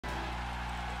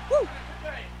Woo!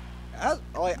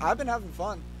 I've been having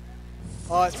fun.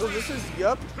 So this is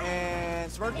Yup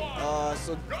and Smerky.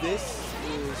 So this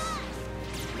is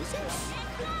losers?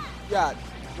 Yeah,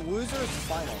 the losers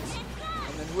finals.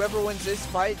 And then whoever wins this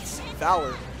fights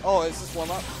Valor. Oh, is this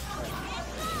warm up?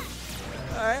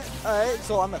 Alright.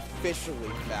 So I'm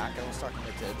officially back. I was talking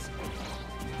to kids.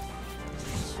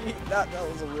 That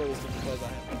was a really stupid play by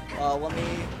him. Let me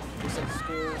reset the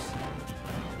scores.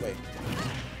 Wait,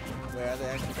 are they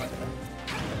actually fighting?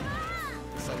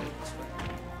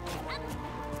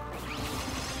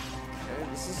 Okay,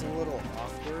 this is a little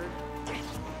awkward.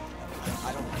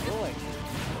 I don't feel like it.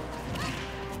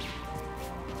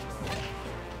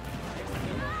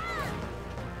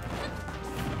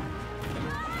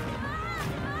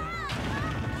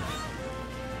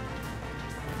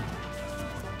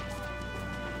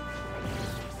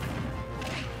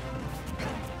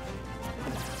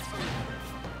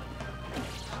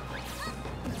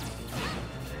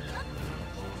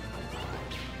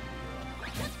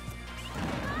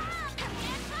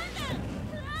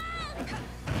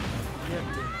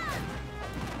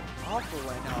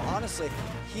 Right now, honestly,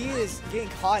 he is getting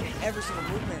caught in every single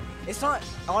movement. It's not,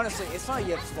 honestly, it's not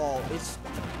Yip's fault. It's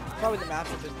probably the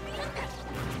matchup.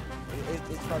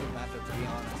 It's probably the matchup, to be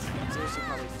honest. Seriously,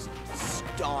 probably just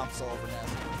stomps all over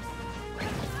Ness.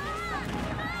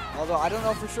 Although I don't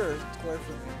know for sure. It's clear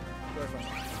for me.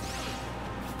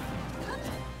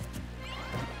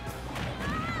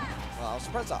 Wow, I was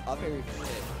surprised that up air even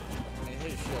hit. I mean, it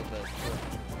hit his shield, but sure.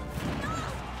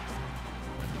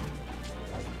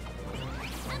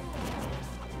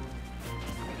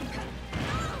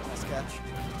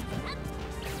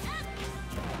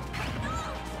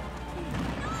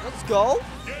 Let's go.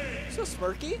 So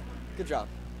Smerky, good job.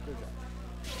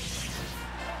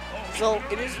 So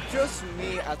it is just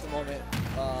me at the moment.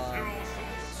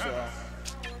 So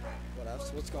what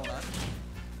else? What's going on?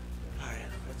 Alright,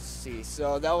 let's see.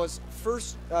 So that was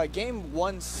first game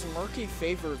 1 Smerky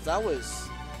favor. That was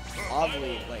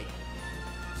oddly like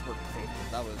Smerky favor.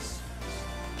 That was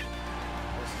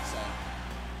insane.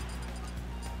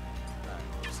 Alright,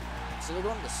 so they're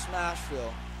going to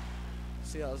Smashville.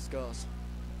 See how this goes.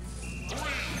 3,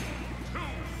 2,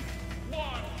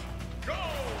 1, go!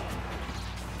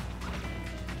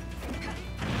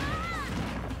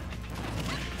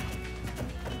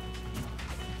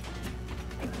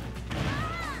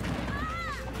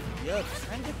 Yeah,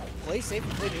 trying to play safe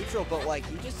and play neutral, but like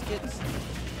he just gets.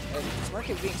 And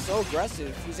Smerky being so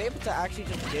aggressive, he's able to actually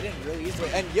just get in really easily.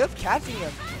 And Yup catching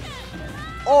him.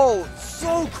 Oh,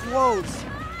 so close!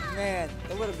 Man,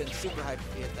 that would have been super hype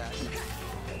if he hit that.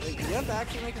 Yup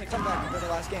actually making a comeback compared to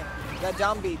the last game. That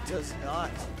down B does not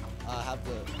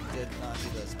did not do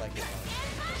the spike hit.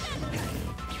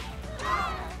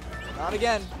 Not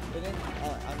again. It didn't,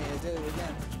 I mean, it did it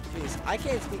again. Jeez, I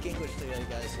can't speak English today,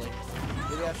 guys. Like,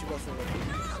 maybe I should go through like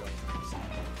English.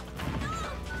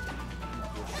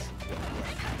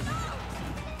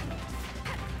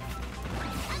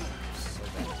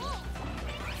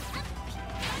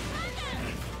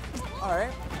 All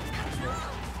right.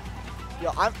 Yo,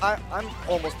 I'm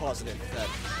almost positive that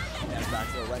Ness back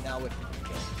throw right now would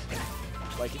kill.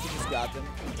 Like if you just grabbed him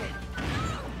to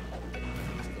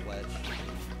the wedge.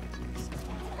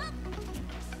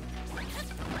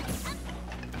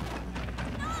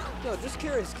 Yo, just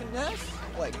curious, can Ness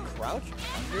like crouch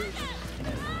under?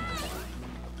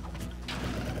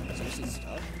 So this is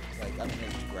tough. Like I mean,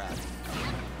 it's grab.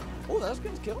 Oh, that was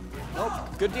good to kill. Nope.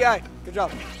 Good DI. Good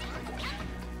job.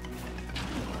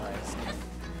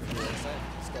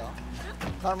 Let's go.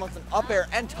 Connor wants an up air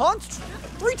and taunts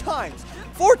 3 times,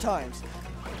 4 times.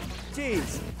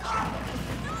 Jeez.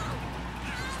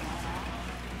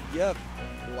 Yep,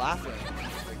 laughing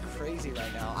like crazy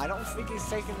right now. I don't think he's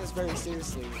taking this very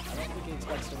seriously. I don't think he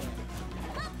expects to win.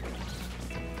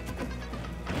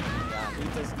 Yeah, he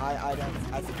does.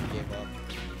 I think he gave up.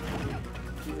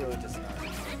 He really does not.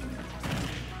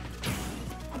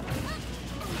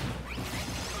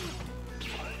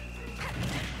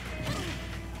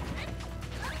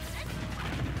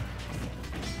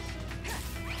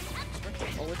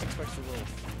 Always expects to roll.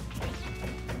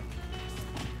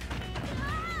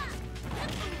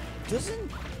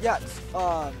 Doesn't, yeah,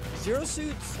 Zero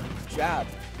Suit's jab,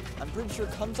 I'm pretty sure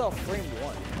comes out frame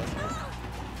 1, doesn't it?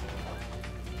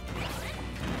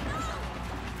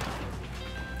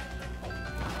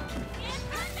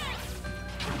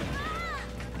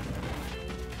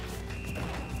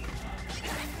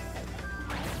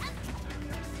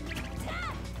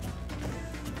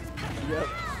 Yep.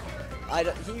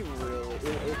 He really,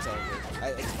 it's over. I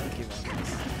expect he won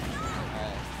this.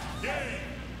 Alright.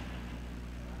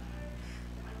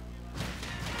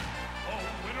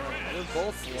 they're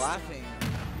both laughing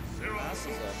their asses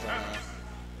off right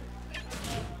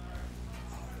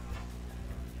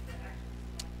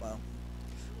now. Wow.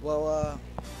 Well,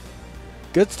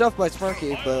 good stuff by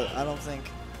Smerky, but I don't think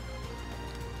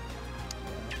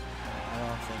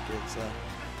it's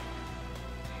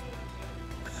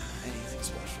anything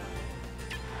special.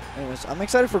 Anyways, I'm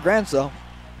excited for Grands though.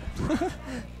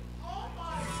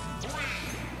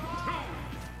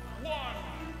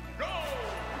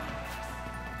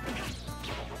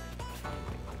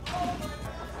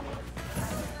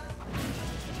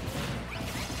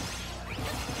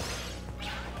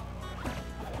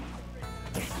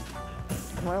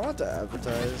 I want to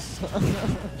advertise.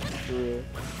 For real.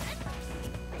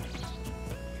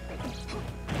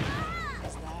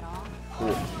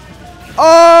 Cool.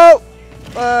 Oh!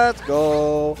 Let's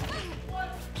go.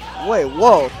 Wait,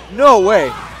 whoa. No way.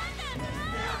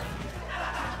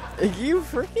 Are you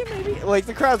freaking maybe? Like,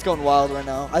 the crowd's going wild right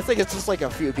now. I think it's just like a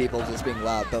few people just being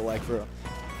loud, but like, for real.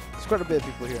 There's quite a bit of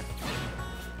people here.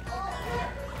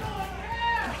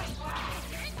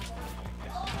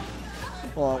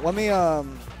 Well, let me go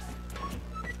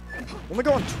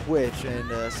on Twitch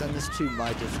and send this to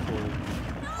my Discord.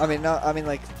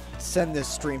 Like send this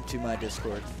stream to my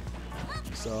Discord.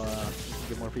 So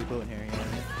get more people in here, you know what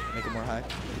I mean? Make it more hype,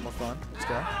 make it more fun. Let's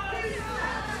go.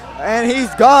 And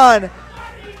he's gone.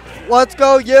 Let's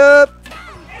go, Yip.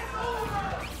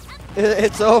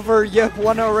 It's over. Yip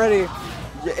won already.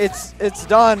 It's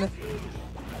done.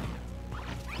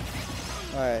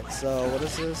 All right. So what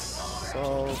is this?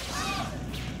 So.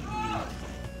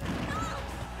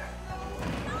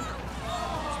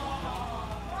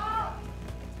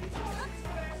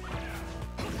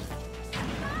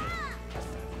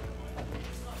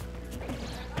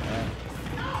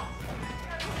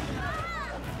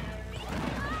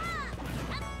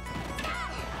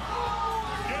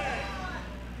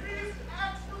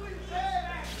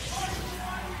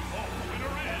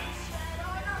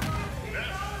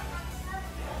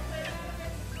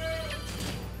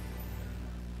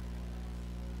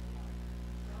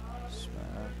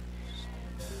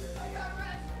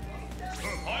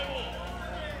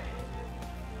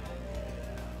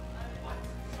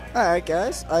 Alright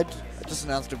guys, I just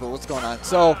announced it, but what's going on?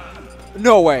 So,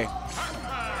 no way.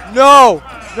 No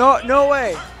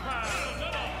way.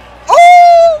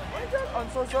 Oh my god,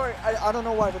 I'm so sorry. I don't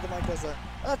know why, but the mic does that.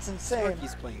 That's insane.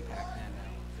 He's playing Pacman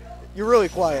now. You're really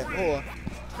quiet. Hold on.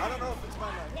 I don't know if it's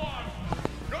my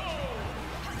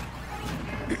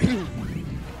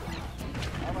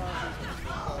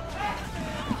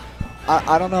mic.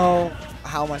 I don't know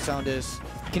how my sound is.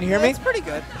 Can you hear me? It's pretty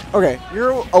good. Okay,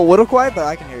 you're a little quiet, but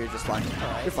I can hear you just fine.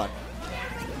 Right. You're fine.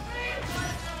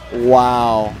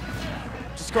 Wow.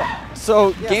 Just go. So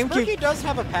Yeah, GameCube. Smerky does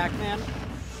have a Pacman.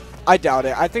 I doubt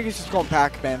it. I think he's just going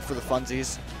Pac-Man for the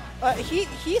funsies. He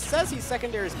says he's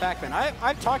secondary's Pacman.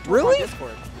 I've talked to him Really? on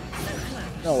Discord.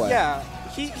 No way. Yeah,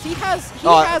 he has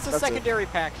a secondary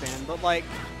Pacman, but like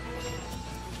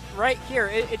right here,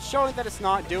 it's showing that it's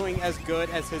not doing as good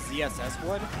as his ZSS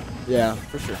would. Yeah,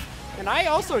 for sure. And I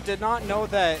also did not know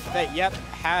that Yep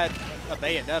had a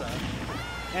Bayonetta.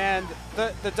 And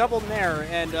the double nair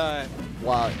and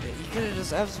wow, you could have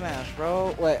just F-smash,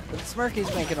 bro. Wait,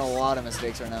 Smerky's making a lot of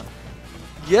mistakes right now.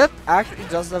 Yep, actually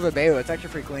does have a Bayo. It's actually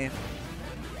pretty clean.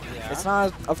 yeah. It's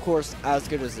not, of course, as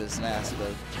good as this Ness,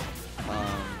 but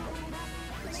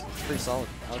it's pretty solid.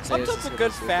 I would say Up tilt's a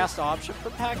good fast option for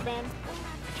Pacman.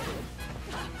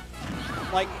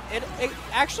 Like it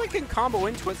actually can combo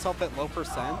into itself at low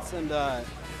percents, and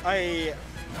I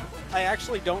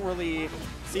actually don't really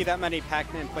see that many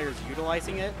Pacman players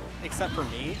utilizing it, except for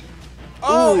me.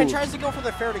 Oh, Ooh. it tries to go for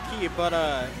the fair to key, but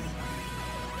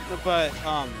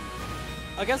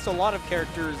against a lot of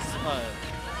characters.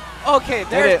 Okay,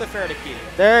 there's the fair to key.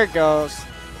 There it goes.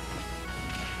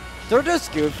 They're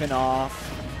just goofing off.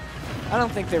 I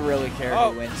don't think they really care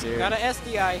who wins here. Got an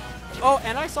SDI. Oh,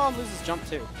 and I saw him lose his jump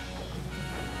too.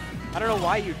 I don't know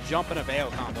why you jump in a Bayo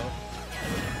combo.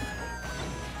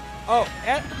 Oh,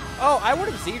 I would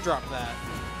have Z-dropped that.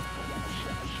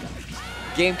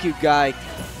 GameCube guy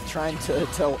trying to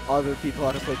tell other people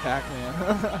how to play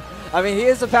Pac-Man. I mean, he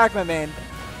is a Pac-Man man.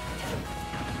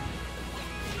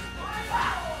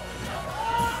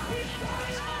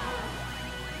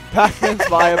 Pac-Man's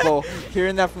viable.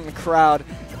 Hearing that from the crowd.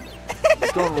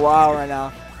 He's going wild right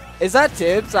now. Is that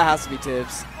Tibbs? That has to be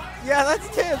Tibbs. Yeah, that's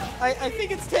Tibbs. I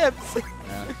think it's Tibbs.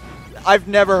 Yeah. I've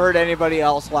never heard anybody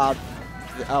else loud.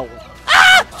 Oh.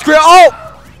 Ah!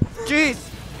 Oh! Jeez.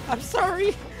 I'm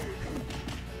sorry.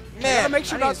 Man, I gotta make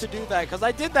sure not to do that, because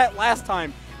I did that last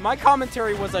time. My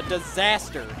commentary was a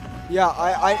disaster. Yeah,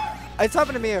 I It's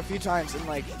happened to me a few times, and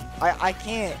like I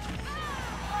can't.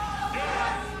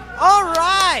 All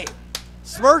right,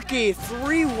 Smerky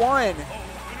 3-1.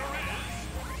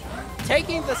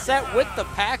 taking the set with the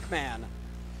Pacman.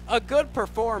 A good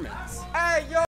performance. Hey yo.